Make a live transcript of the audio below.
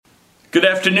Good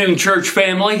afternoon, church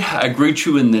family. I greet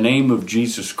you in the name of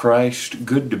Jesus Christ.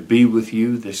 Good to be with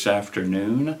you this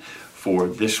afternoon for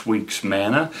this week's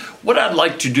manna. What I'd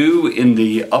like to do in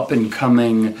the up and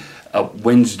coming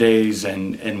Wednesdays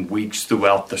and weeks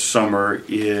throughout the summer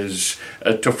is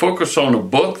to focus on a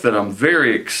book that I'm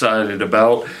very excited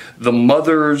about. The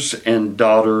Mothers and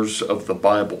Daughters of the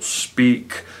Bible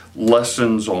Speak,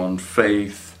 Lessons on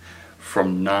Faith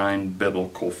from 9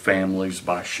 Biblical Families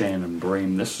by Shannon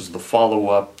Bream. This is the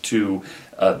follow-up to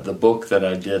the book that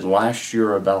I did last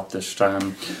year about this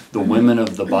time, The Women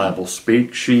of the Bible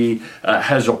Speak. She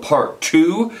has a part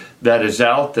 2 that is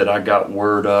out that I got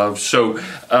word of. So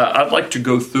I'd like to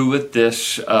go through it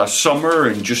this summer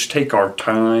and just take our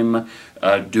time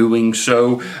doing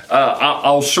so.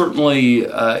 I'll certainly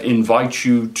invite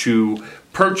you to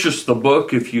purchase the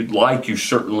book if you'd like. You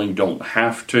certainly don't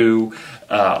have to.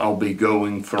 I'll be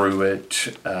going through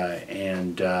it,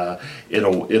 and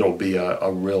it'll be a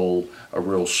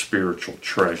real spiritual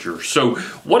treasure. So,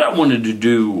 what I wanted to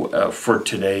do for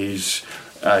today's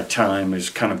time is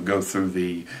kind of go through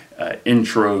the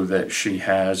intro that she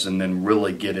has, and then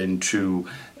really get into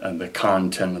the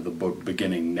content of the book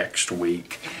beginning next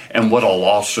week. And what I'll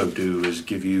also do is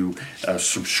give you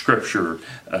some scripture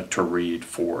to read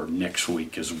for next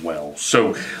week as well.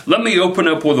 So let me open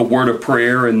up with a word of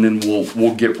prayer, and then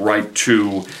we'll get right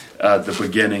to the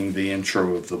beginning, the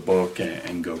intro of the book,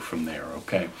 and go from there,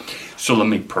 okay? So let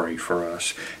me pray for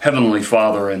us. Heavenly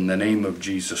Father, in the name of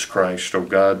Jesus Christ, oh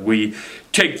God, we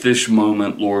take this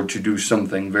moment, Lord, to do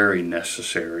something very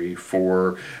necessary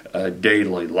for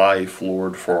daily life,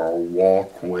 Lord, for our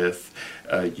walk with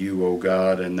you, oh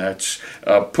God, and that's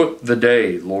put the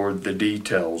day, Lord, the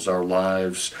details, our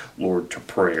lives, Lord, to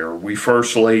prayer. We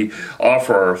firstly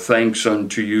offer our thanks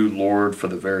unto you, Lord, for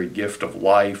the very gift of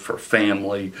life, for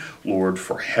family, Lord,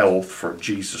 for health, for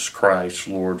Jesus Christ,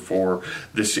 Lord, for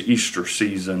this Easter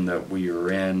season that we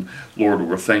are in. Lord,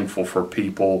 we're thankful for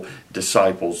people,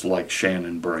 disciples like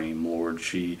Shannon Bream, Lord.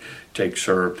 She takes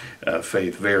her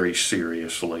faith very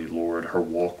seriously, Lord, her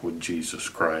walk with Jesus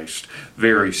Christ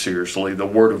very seriously, the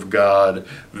Word of God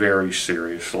very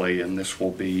seriously, and this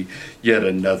will be yet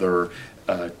another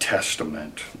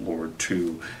testament, Lord,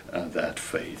 to that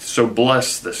faith. So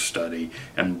bless this study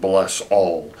and bless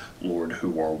all, Lord,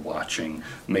 who are watching.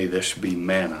 May this be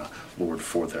manna, Lord,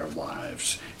 for their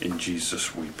lives. In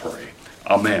Jesus we pray.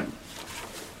 Amen.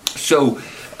 So,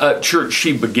 church,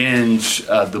 she begins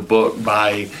the book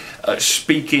by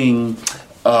speaking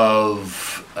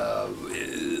of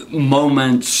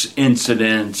moments,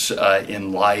 incidents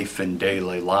in life and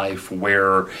daily life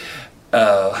where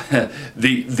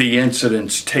the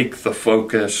incidents take the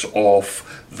focus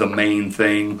off the main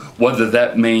thing, whether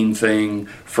that main thing,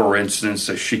 for instance,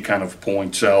 as she kind of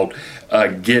points out,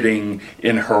 getting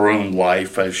in her own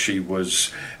life as she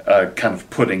was kind of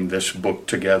putting this book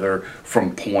together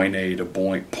from point A to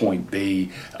point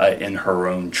B in her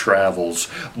own travels,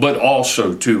 but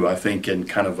also too, I think, in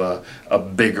kind of a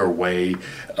bigger way,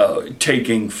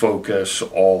 taking focus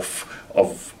off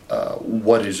of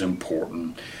what is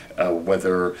important.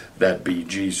 Whether that be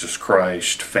Jesus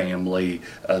Christ, family,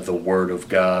 the Word of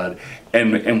God,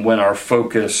 and when our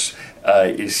focus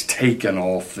is taken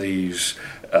off these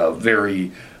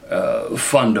very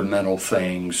fundamental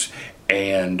things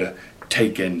and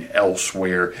taken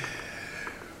elsewhere,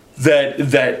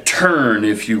 that turn,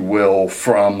 if you will,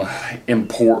 from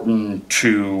important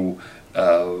to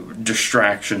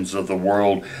distractions of the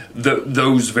world,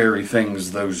 those very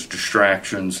things, those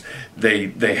distractions,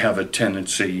 they have a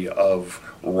tendency of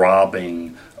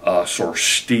robbing us or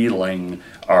stealing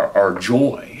our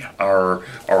joy, our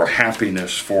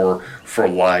happiness for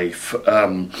life.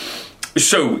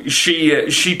 So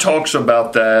she talks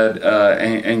about that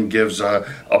and gives a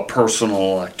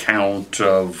personal account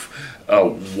of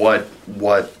what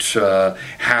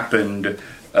happened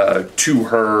to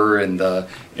her in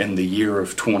the year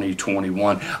of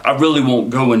 2021. I really won't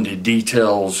go into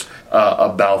details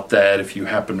about that. If you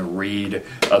happen to read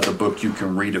the book, you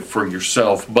can read it for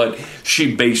yourself. But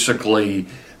she basically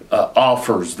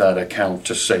offers that account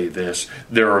to say this: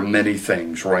 there are many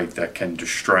things, right, that can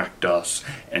distract us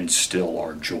and steal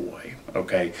our joy.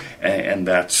 Okay, and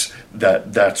that's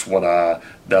what I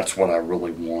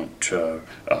really want to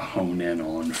hone in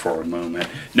on for a moment.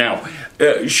 Now,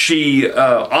 she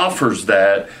offers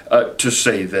that to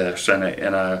say this,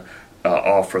 and I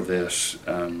offer this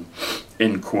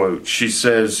in quote. She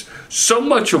says, "So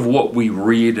much of what we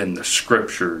read in the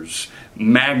Scriptures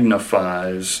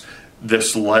magnifies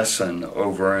this lesson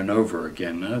over and over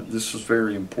again." This is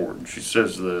very important. She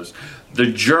says this: the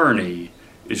journey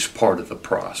is part of the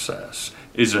process,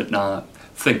 is it not?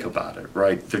 think about it,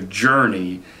 right? The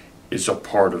journey is a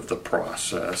part of the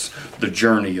process. The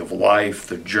journey of life,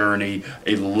 the journey,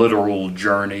 a literal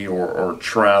journey or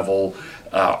travel,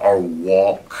 our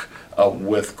walk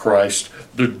with Christ.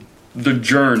 The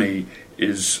journey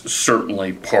is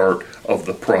certainly part of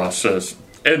the process.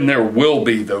 And there will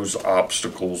be those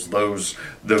obstacles, those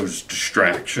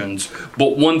distractions.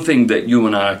 But one thing that you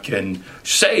and I can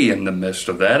say in the midst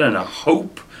of that, and I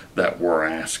hope that we're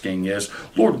asking, is,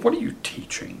 Lord, what are you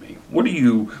teaching me? What are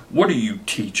you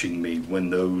teaching me when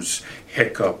those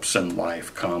hiccups in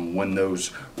life come, when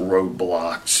those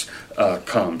roadblocks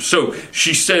come? So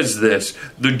she says this: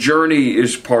 the journey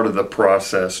is part of the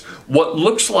process. What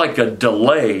looks like a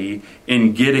delay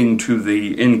in getting to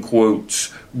the, in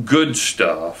quotes, good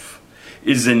stuff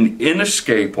is an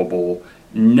inescapable,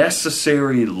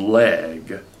 necessary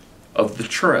leg of the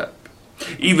trip.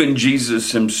 Even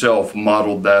Jesus himself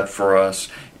modeled that for us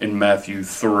in Matthew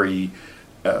 3,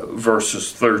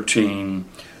 verses 13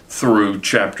 through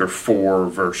chapter 4,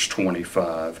 verse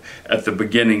 25. At the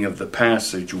beginning of the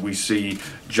passage, we see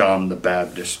John the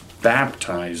Baptist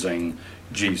baptizing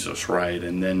Jesus, right?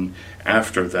 And then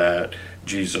after that,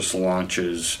 Jesus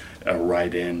launches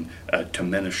right in to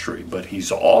ministry. But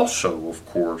he's also, of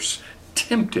course,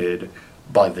 tempted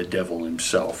by the devil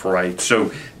himself, right?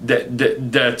 So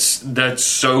that's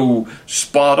so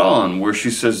spot on, where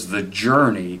she says the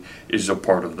journey is a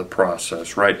part of the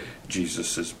process, right?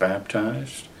 Jesus is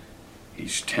baptized.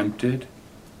 He's tempted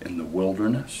in the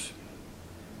wilderness.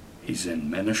 He's in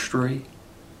ministry.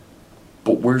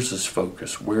 But where's his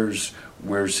focus? Where's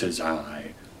his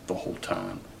eye the whole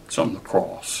time? It's on the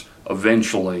cross.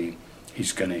 Eventually,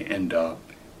 he's going to end up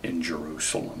in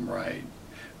Jerusalem, right?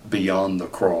 Beyond the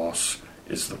cross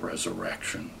is the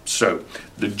resurrection. So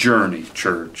the journey,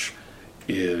 church,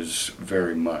 is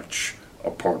very much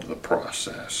a part of the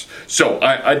process. So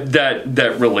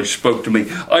that really spoke to me.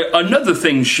 Another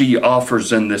thing she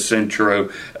offers in this intro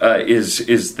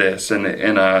is this,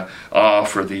 and I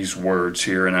offer these words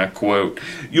here, and I quote: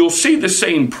 "You'll see the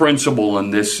same principle in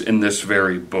this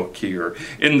very book here,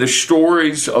 in the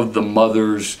stories of the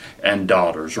mothers and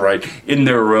daughters, right, in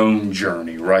their own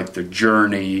journey, right, the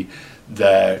journey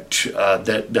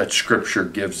that Scripture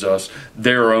gives us.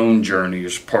 Their own journey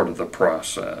is part of the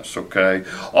process, okay?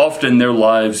 Often their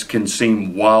lives can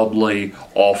seem wildly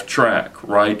off track,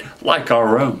 right? Like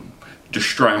our own.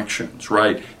 Distractions,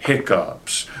 right?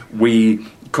 Hiccups. We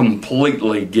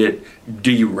completely get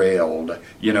derailed.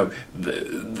 You know,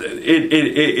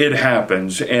 it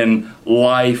happens, and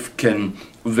life can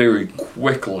very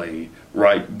quickly,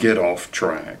 right, get off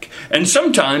track. And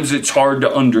sometimes it's hard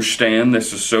to understand,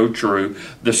 this is so true,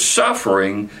 the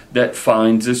suffering that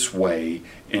finds its way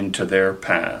into their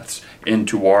paths,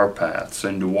 into our paths,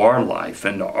 into our life,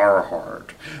 into our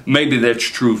heart. Maybe that's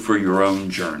true for your own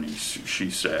journeys, she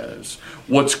says.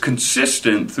 What's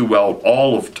consistent throughout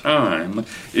all of time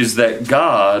is that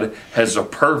God has a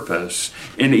purpose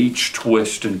in each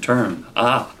twist and turn.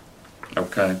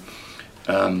 Okay.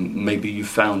 Maybe you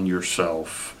found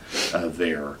yourself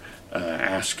there,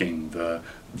 asking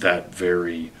that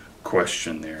very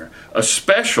question there.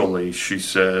 Especially, she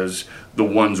says, the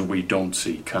ones we don't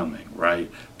see coming,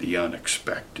 right? The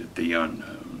unexpected, the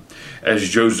unknown. As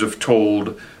Joseph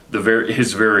told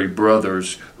his very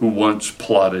brothers who once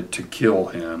plotted to kill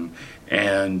him,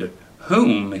 and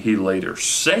whom he later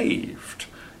saved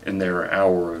in their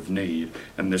hour of need.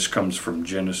 And this comes from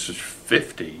Genesis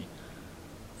 50,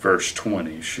 verse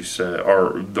 20, she said,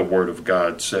 or the Word of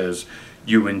God says,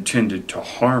 "You intended to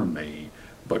harm me,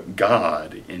 but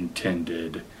God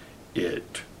intended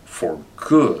it for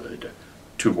good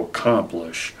to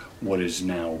accomplish what is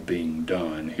now being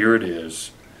done." Here it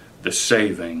is, the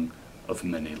saving of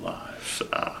many lives.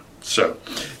 So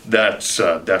that's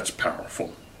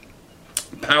powerful.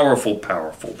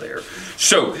 Powerful there.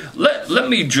 So let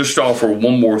me just offer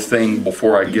one more thing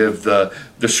before I give the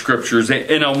scriptures,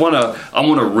 and I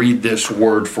wanna read this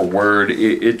word for word.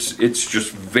 It's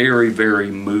just very,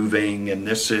 very moving, and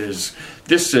this is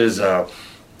a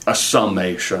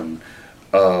summation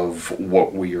of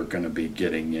what we are going to be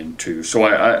getting into. So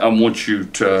I want you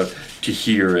to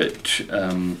hear it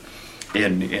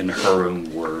in her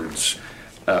own words.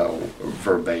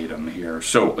 Verbatim here.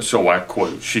 So I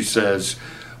quote, she says,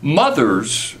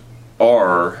 "Mothers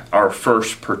are our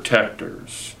first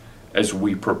protectors as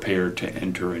we prepare to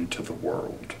enter into the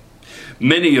world.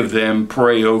 Many of them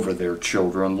pray over their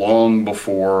children long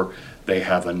before they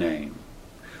have a name,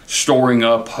 storing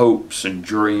up hopes and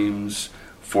dreams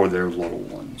for their little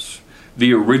ones.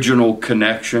 The original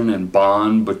connection and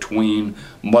bond between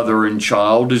mother and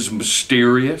child is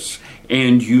mysterious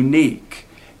and unique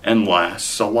and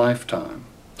lasts a lifetime.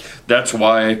 That's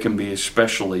why it can be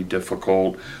especially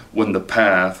difficult when the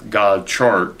path God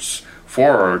charts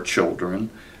for our children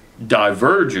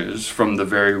diverges from the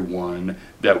very one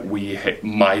that we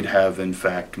might have in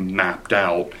fact mapped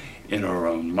out in our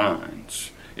own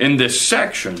minds. In this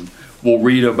section, we'll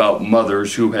read about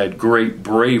mothers who had great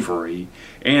bravery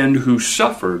and who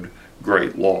suffered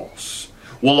great loss.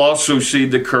 We'll also see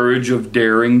the courage of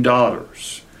daring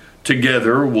daughters.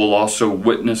 Together, we'll also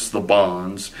witness the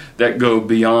bonds that go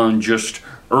beyond just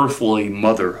earthly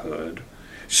motherhood,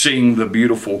 seeing the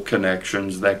beautiful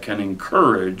connections that can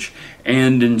encourage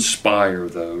and inspire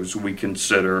those we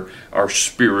consider our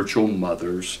spiritual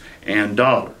mothers and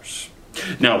daughters.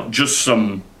 Now, just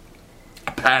some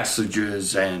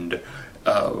passages and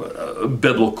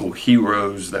biblical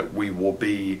heroes that we will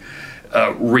be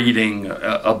reading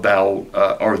about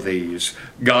are these.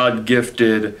 God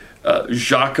gifted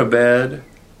Jochebed,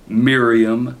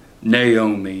 Miriam,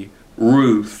 Naomi,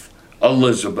 Ruth,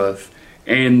 Elizabeth,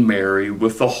 and Mary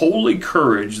with the holy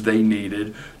courage they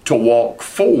needed to walk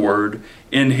forward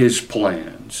in his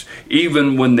plans,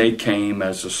 even when they came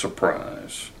as a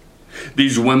surprise.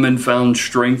 These women found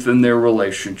strength in their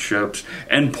relationships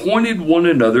and pointed one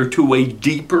another to a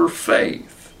deeper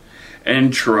faith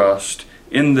and trust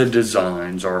in the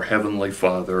designs our Heavenly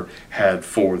Father had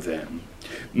for them.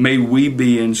 May we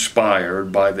be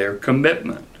inspired by their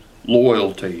commitment,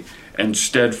 loyalty, and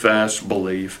steadfast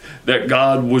belief that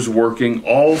God was working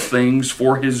all things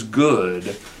for his good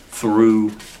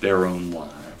through their own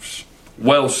lives.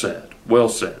 Well said, well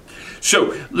said.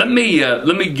 So let me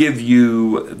give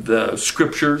you the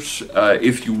scriptures,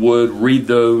 if you would read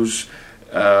those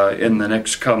in the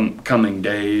next coming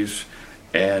days,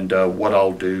 and what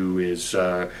I'll do is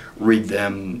read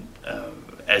them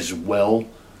as well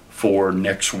for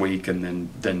next week,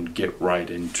 and then get right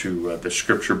into the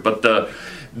scripture. But the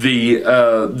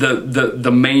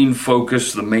main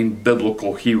focus, the main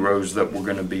biblical heroes that we're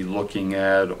going to be looking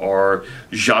at are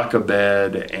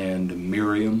Jochebed and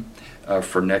Miriam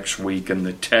for next week, and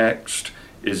the text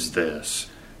is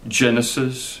this: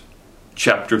 Genesis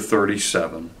chapter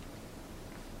 37,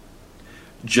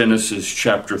 Genesis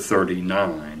chapter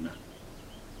 39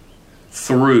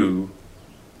 through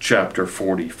chapter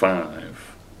 45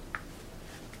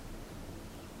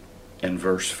 and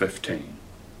verse 15.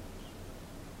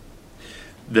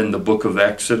 Then the book of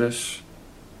Exodus,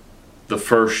 the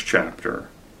first chapter,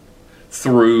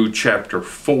 through chapter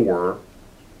 4,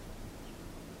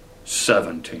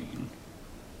 17.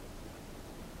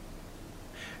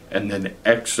 And then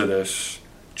Exodus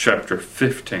chapter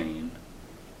 15,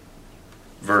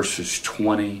 verses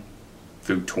 20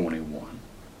 through 21.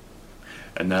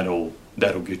 And that'll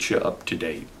get you up to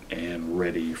date and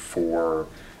ready for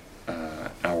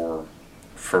our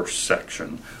first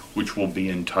section, which will be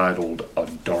entitled A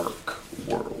Dark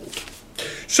World.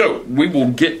 So we will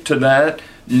get to that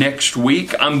next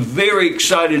week. I'm very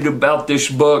excited about this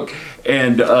book,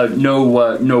 and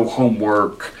no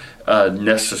homework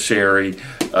necessary.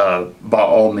 By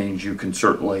all means, you can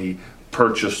certainly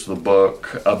purchase the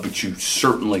book, but you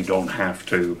certainly don't have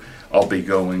to. I'll be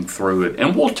going through it,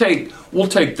 and we'll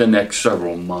take the next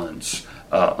several months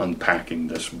unpacking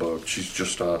this book. She's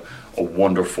just a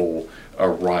wonderful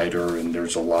writer, and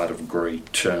there's a lot of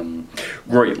great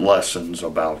lessons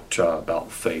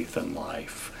about faith and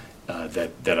life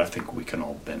that I think we can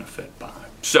all benefit by.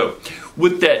 So,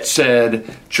 with that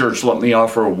said, church, let me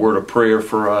offer a word of prayer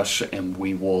for us, and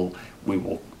we will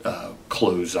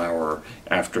close our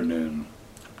afternoon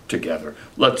together.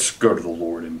 Let's go to the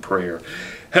Lord in prayer.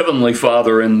 Heavenly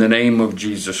Father, in the name of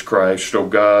Jesus Christ, oh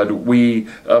God, we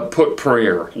put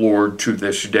prayer, Lord, to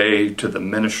this day, to the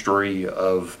ministry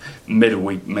of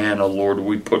Midweek Manna, Lord.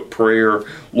 We put prayer,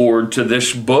 Lord, to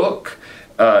this book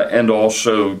and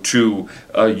also to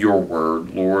your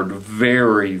word, Lord.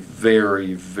 Very,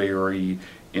 very, very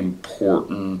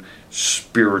important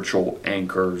spiritual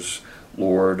anchors,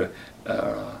 Lord,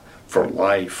 for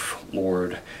life,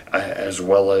 Lord, as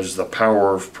well as the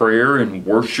power of prayer and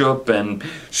worship and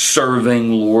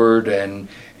serving, Lord, and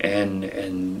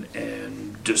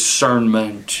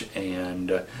discernment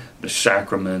and the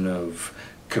sacrament of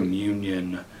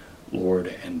communion, Lord,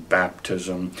 and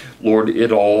baptism. Lord,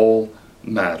 it all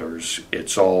matters.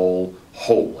 It's all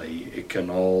holy. It can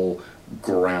all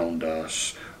ground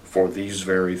us, for these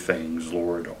very things,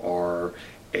 Lord, are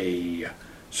a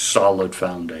solid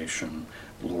foundation,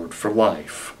 Lord, for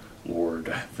life,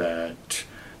 Lord, that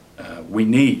we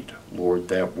need, Lord,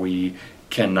 that we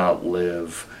cannot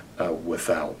live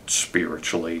without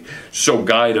spiritually. So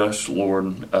guide us,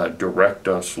 Lord, direct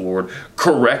us, Lord,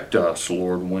 correct us,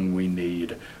 Lord, when we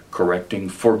need correcting.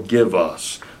 Forgive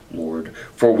us, Lord.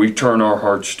 For we turn our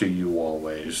hearts to you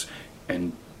always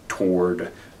and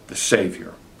toward the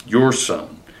Savior, your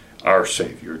Son, our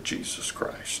Savior, Jesus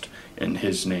Christ. In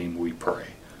his name we pray.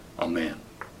 Amen.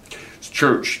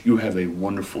 Church, you have a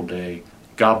wonderful day.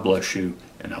 God bless you,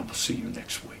 and I will see you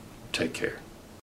next week. Take care.